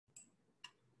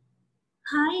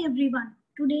Hi everyone.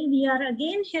 Today we are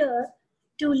again here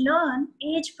to learn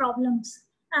age problems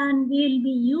and we will be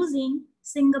using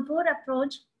Singapore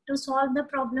approach to solve the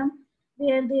problem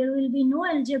where there will be no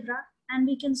algebra and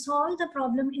we can solve the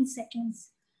problem in seconds.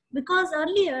 Because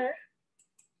earlier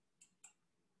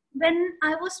when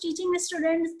I was teaching the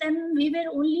students, then we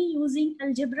were only using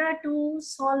algebra to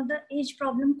solve the age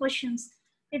problem questions.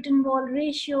 It involved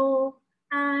ratio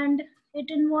and it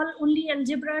involved only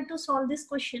algebra to solve these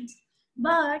questions.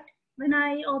 But when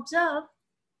I observe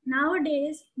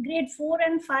nowadays, grade 4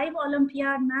 and 5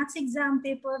 Olympiad maths exam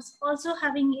papers also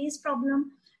having age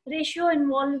problem, ratio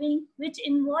involving, which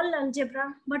involve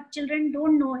algebra, but children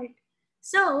don't know it.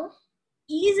 So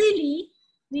easily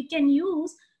we can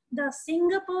use the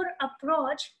Singapore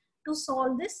approach to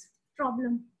solve this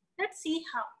problem. Let's see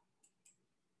how.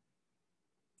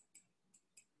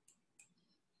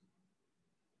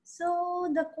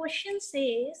 So the question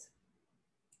says,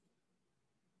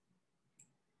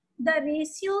 the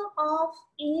ratio of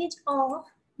age of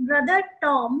brother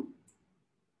Tom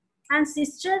and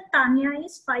sister Tanya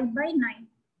is 5/9.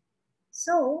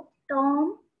 So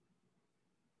Tom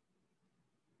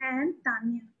and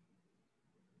Tanya.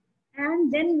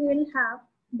 And then we will have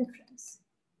difference,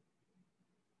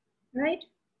 right?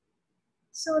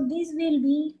 So these will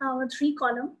be our three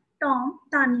column, Tom,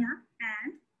 Tanya,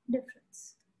 and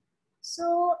difference.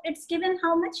 So it's given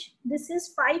how much? This is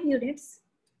 5 units.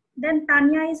 Then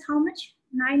Tanya is how much?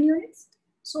 9 units.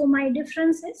 So my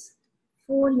difference is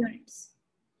 4 units.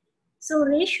 So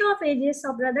ratio of ages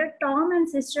of brother Tom and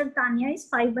sister Tanya is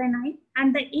 5/9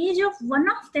 and the age of one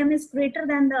of them is greater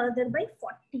than the other by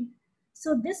 40.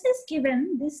 So this is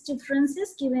given, this difference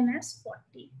is given as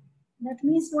 40. That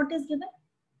means what is given?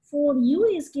 4u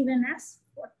is given as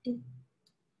 40.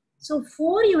 So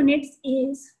 4 units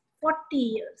is 40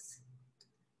 years.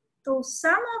 So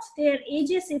sum of their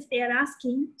ages if they are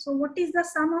asking. So what is the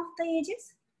sum of the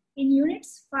ages? In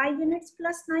units, 5 units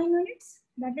plus 9 units.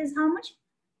 That is how much?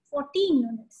 14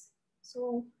 units.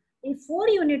 So if 4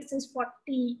 units is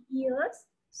 40 years,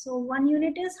 so 1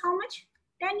 unit is how much?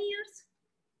 10 years.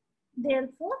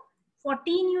 Therefore,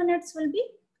 14 units will be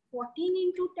 14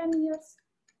 into 10 years.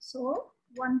 So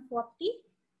 140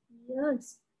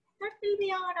 years. That will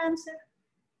be our answer.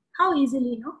 How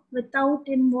easily, no? Without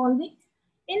involving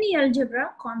any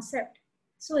algebra concept.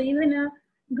 So even a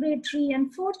grade 3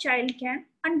 and 4 child can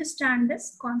understand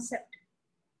this concept.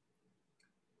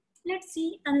 Let's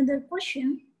see another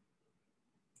question.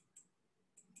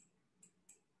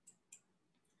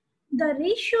 The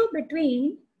ratio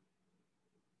between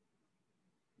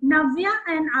Navya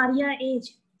and Arya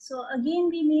age. So again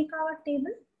we make our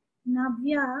table.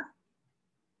 Navya,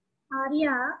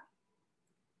 Arya,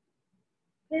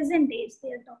 present age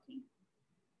they are talking.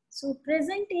 So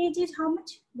present age is how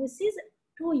much? This is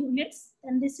 2 units,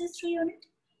 then this is 3 units.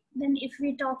 Then if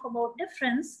we talk about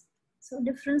difference, so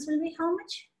difference will be how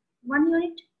much? 1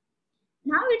 unit.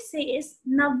 Now it says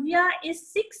Navya is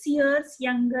 6 years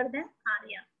younger than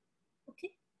Arya.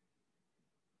 Okay.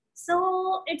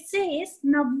 So it says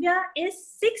Navya is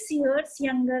 6 years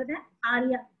younger than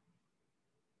Arya.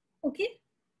 Okay.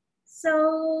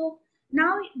 So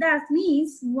now that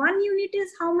means 1 unit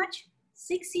is how much?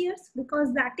 6 years,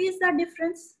 because that is the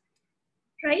difference,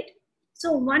 right?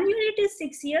 So 1 unit is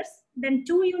 6 years, then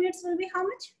 2 units will be how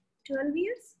much? 12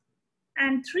 years.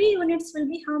 And 3 units will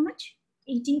be how much?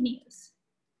 18 years.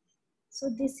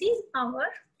 So this is our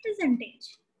present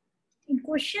age. In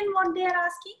question what they are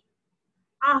asking?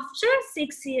 After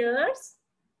 6 years,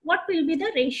 what will be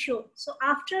the ratio? So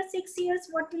after 6 years,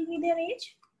 what will be their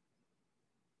age?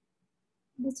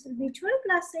 This will be 12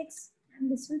 plus 6 and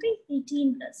this will be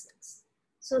 18 plus 6.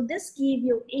 So this give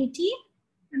you 18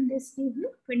 and this give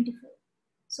you 24.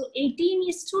 So 18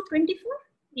 is to 24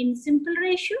 in simple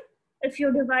ratio. If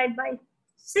you divide by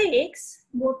 6,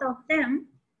 both of them,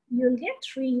 you'll get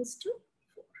 3 is to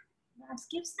 4. That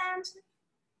gives the answer.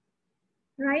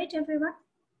 Right, everyone?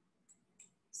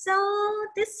 So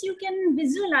this you can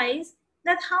visualize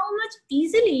that how much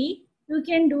easily you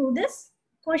can do this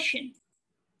question.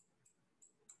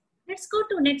 Let's go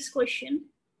to next question.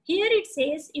 Here it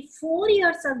says, if 4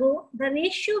 years ago, the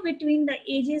ratio between the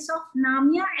ages of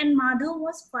Namya and Madhav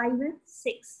was 5 and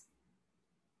 6.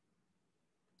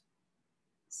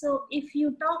 So if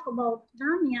you talk about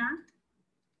Namya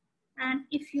and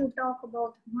if you talk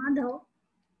about Madhav,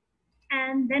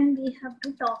 and then we have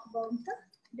to talk about the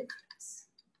difference.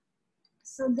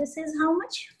 So this is how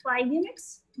much? 5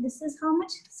 units. This is how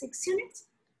much? 6 units.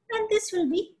 And this will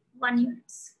be 1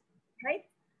 units, right?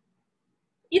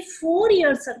 If 4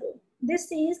 years ago, this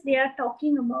is they are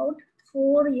talking about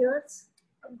 4 years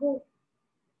ago.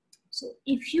 So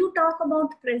if you talk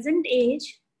about present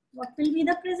age, what will be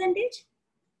the present age?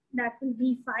 That will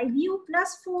be 5u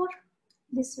plus 4.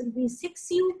 This will be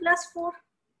 6u plus 4,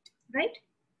 right?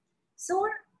 So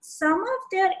sum of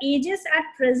their ages at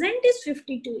present is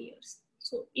 52 years.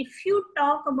 So if you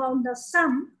talk about the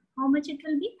sum, how much it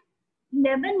will be?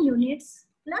 11 units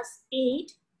plus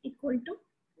 8 equal to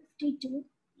 52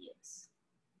 years.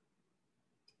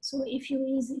 So if you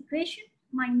use equation,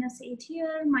 minus 8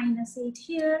 here, minus 8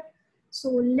 here.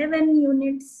 So 11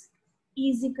 units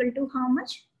is equal to how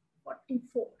much?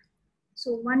 44.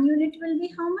 So 1 unit will be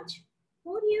how much?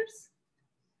 4 years.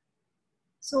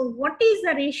 So what is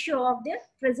the ratio of their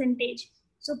present age?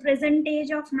 So present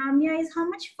age of Namya is how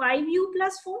much? 5u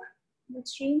plus 4.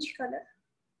 Let's change color.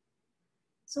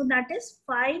 So that is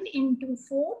 5 into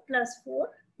 4 plus 4.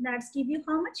 That's give you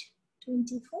how much?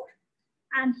 24.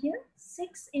 And here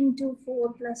 6 into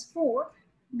 4 plus 4.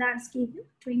 That's give you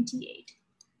 28.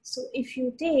 So if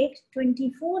you take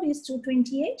 24 is to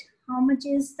 28, how much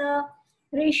is the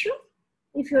ratio?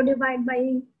 If you divide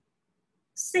by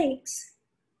 6,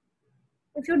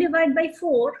 if you divide by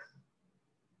 4,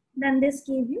 then this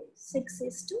gives you 6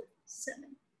 is to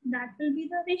 7. That will be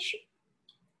the ratio.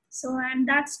 So, and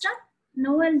that's done.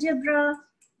 No algebra,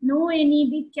 no any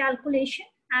big calculation,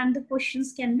 and the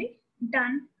questions can be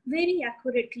done very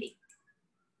accurately.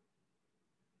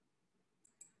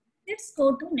 Let's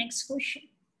go to next question.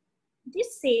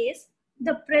 This says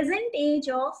the present age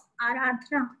of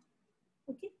Aradhana.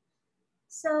 Okay.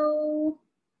 So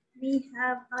we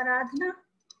have Aradhana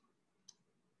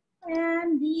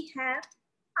and we have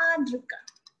Adrika.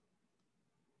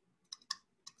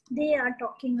 They are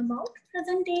talking about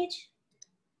present age,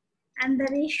 and the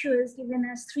ratio is given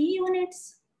as 3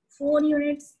 units, 4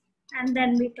 units, and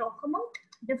then we talk about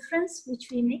difference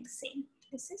which we make same.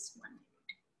 This is 1 unit.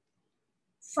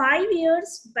 5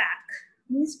 years back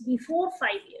means before 5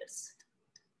 years.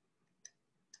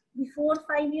 Before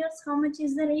 5 years, how much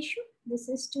is the ratio? This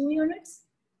is 2 units,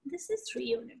 this is 3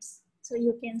 units. So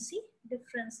you can see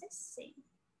difference is same.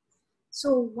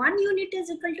 So 1 unit is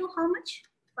equal to how much?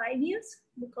 5 years,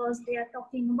 because they are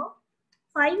talking about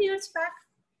 5 years back.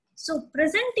 So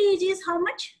present age is how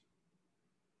much?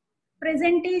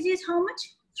 Present age is how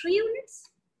much? 3 units.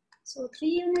 So 3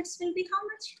 units will be how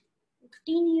much?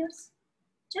 15 years.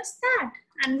 Just that.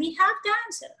 And we have the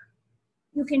answer.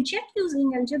 You can check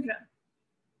using algebra.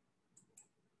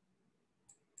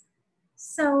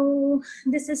 So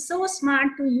this is so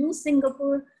smart to use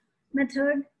Singapore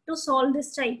method to solve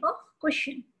this type of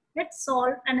question. Let's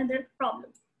solve another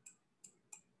problem.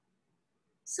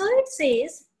 So it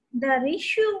says the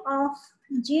ratio of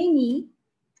Jamie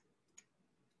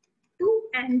to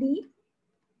Andy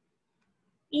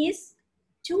is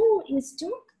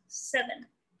 2:7.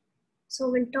 So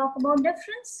we'll talk about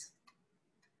difference.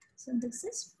 So this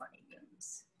is 5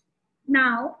 units.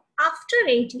 Now after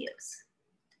 8 years,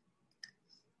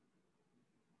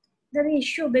 the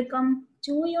ratio become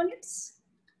 2 units,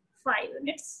 5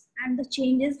 units, and the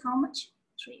change is how much?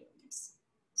 3 units.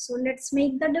 So let's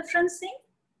make the difference same.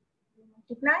 You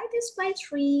multiply this by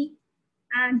 3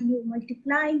 and you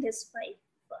multiply this by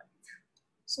 5.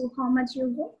 So how much you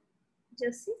go?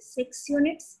 Just see 6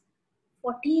 units,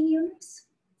 14 units,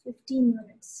 15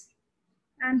 units.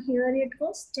 And here it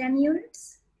goes 10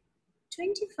 units,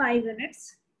 25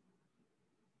 units.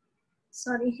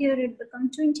 Sorry, here it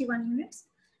becomes 21 units.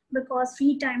 Because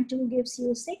 3 times 2 gives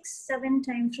you 6, 7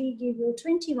 times 3 gives you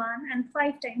 21, and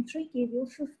 5 times 3 gives you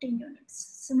 15 units.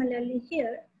 Similarly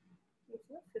here, give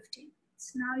you 15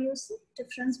 units. Now you see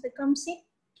difference becomes same.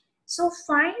 So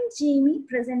find Jamie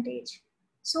present age.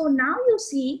 So now you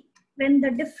see when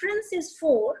the difference is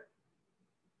 4,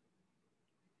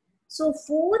 so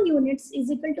 4 units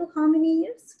is equal to how many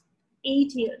years?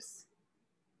 8 years.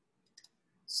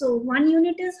 So 1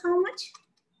 unit is how much?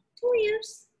 2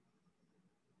 years.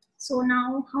 So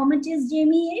now how much is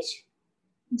Jamie age?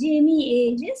 Jamie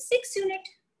age is 6 units.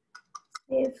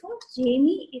 Therefore,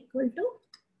 Jamie equal to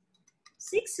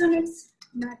 6 units.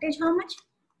 That is how much?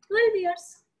 12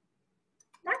 years.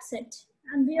 That's it.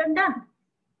 And we are done.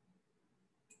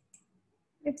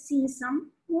 Let's see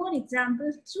some more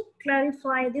examples to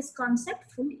clarify this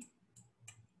concept fully.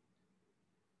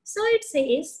 So it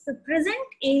says the present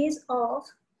age of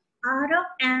Arya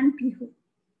and Pihu.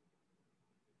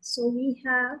 So we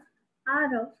have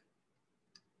Arya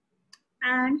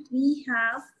and we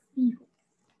have Pihu.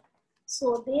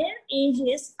 So their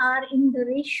ages are in the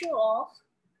ratio of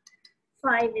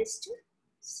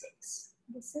 5:6.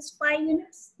 This is 5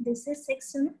 units, this is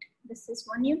 6 units, this is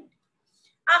 1 unit.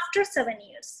 After 7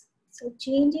 years, so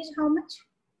change is how much?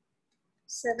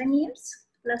 7 years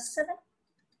plus 7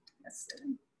 plus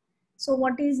 7. So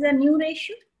what is the new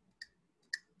ratio?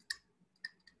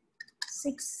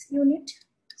 6 unit,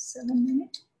 7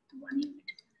 unit, 1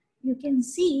 unit. You can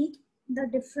see the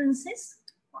difference is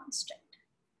constant.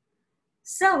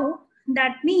 So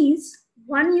that means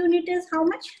 1 unit is how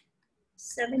much?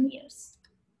 7 years.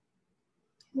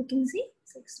 You can see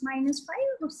 6 minus 5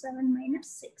 or 7 minus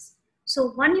 6.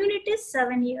 So 1 unit is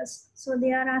 7 years. So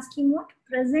they are asking what?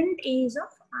 Present age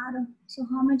of Arya. So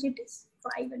how much it is?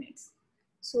 5 units.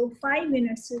 So 5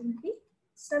 units will be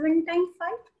 7 times 5.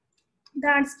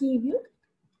 That's give you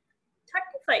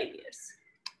 35 years.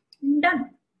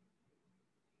 Done.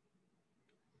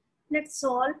 Let's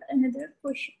solve another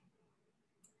question.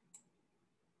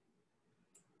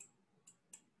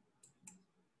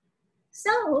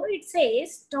 So it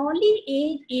says Dolly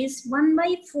age is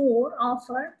 1/4 of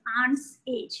her aunt's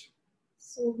age.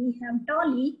 So we have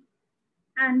Dolly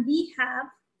and we have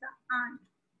the aunt,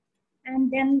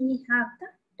 and then we have the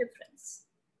difference.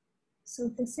 So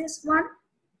this is 1.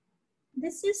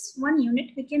 This is 1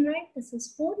 unit we can write. This is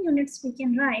 4 units we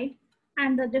can write,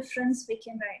 and the difference we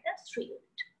can write as 3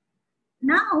 units.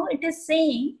 Now it is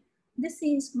saying this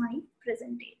is my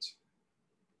present age.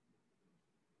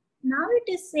 Now it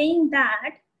is saying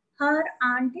that her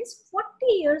aunt is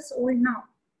 40 years old now.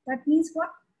 That means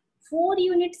what? 4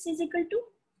 units is equal to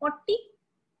 40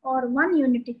 or 1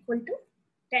 unit equal to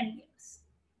 10 years.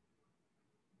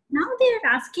 Now they are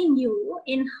asking you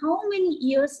in how many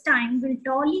years time will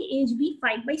Dolly age be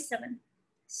 5/7.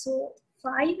 So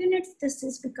 5 units, this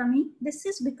is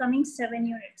becoming 7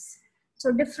 units.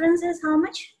 So difference is how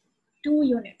much? 2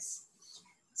 units.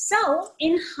 So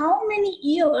in how many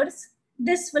years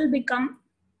this will become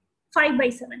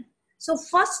 5/7? So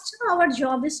first our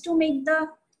job is to make the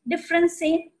difference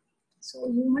same. So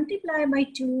you multiply by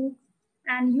 2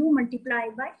 and you multiply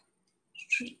by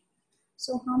 3.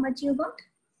 So how much you got?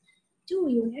 2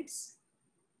 units,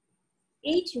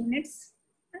 8 units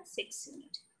and 6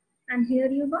 units. And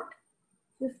here you got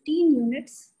 15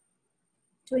 units,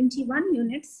 21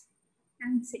 units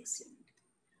and 6 units.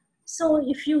 So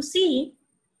if you see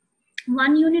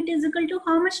 1 unit is equal to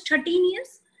how much? 13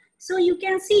 years. So you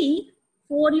can see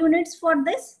 4 units for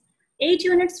this, 8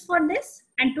 units for this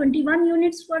and 21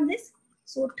 units for this.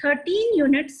 So 13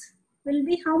 units will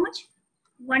be how much?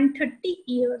 130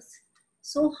 years.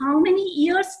 So how many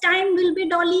years time will be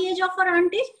Dolly age of her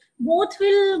aunt age? Both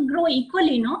will grow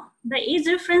equally, no? The age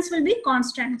difference will be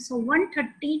constant. So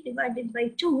 130 divided by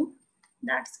 2,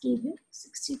 that's give you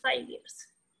 65 years.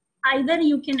 Either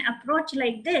you can approach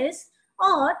like this,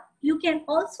 or you can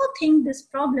also think this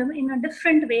problem in a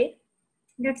different way.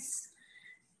 Let's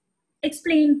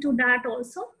explain to that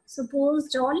also.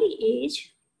 Suppose Dolly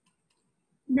age,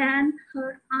 then her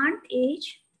aunt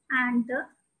age and the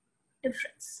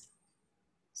difference.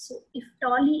 So if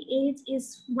Dolly age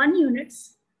is 1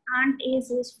 units, aunt age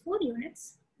is 4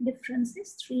 units, difference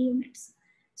is 3 units.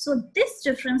 So this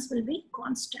difference will be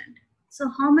constant. So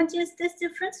how much is this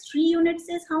difference? 3 units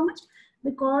is how much?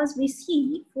 Because we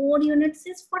see 4 units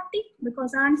is 40,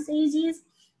 because aunt's age is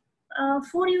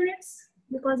 4 units,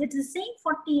 because it is saying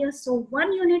 40 years. So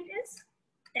 1 unit is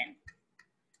 10.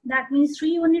 That means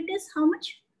 3 unit is how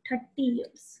much? 30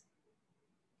 years,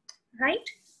 right?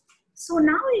 So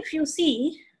now if you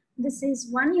see, this is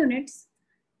 1 unit,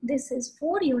 this is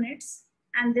 4 units,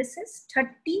 and this is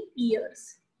 30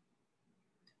 years.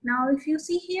 Now if you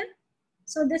see here,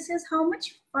 so this is how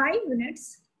much? 5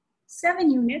 units,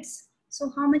 7 units. So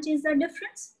how much is the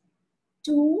difference?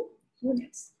 2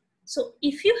 units. So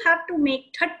if you have to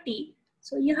make 30,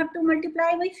 so you have to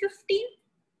multiply by 15,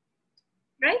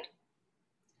 right?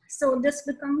 So this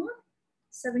become what?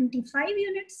 75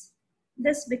 units.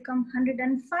 This become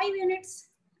 105 units,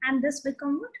 and this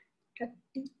become what?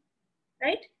 30,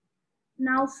 right?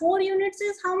 Now 4 units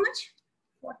is how much?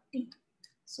 40.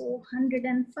 So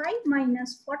 105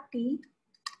 minus 40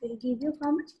 will give you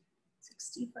how much?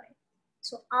 65.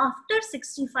 So after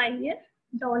 65 years,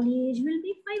 Dolly age will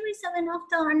be 5/7 of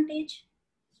the aunt age.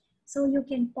 So you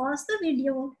can pause the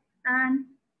video and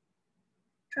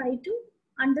try to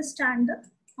understand the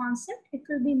concept. It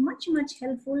will be much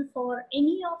helpful for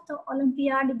any of the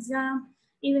Olympiad exam,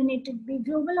 even it will be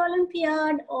global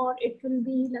Olympiad or it will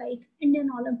be like Indian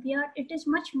Olympiad. It is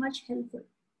much helpful.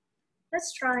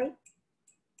 Let's try.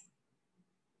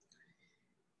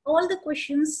 All the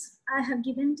questions I have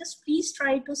given, just please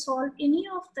try to solve any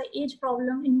of the age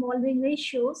problem involving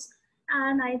ratios,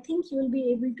 and I think you will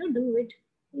be able to do it.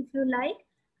 If you like,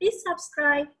 please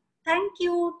subscribe. Thank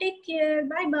you. Take care.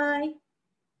 Bye-bye.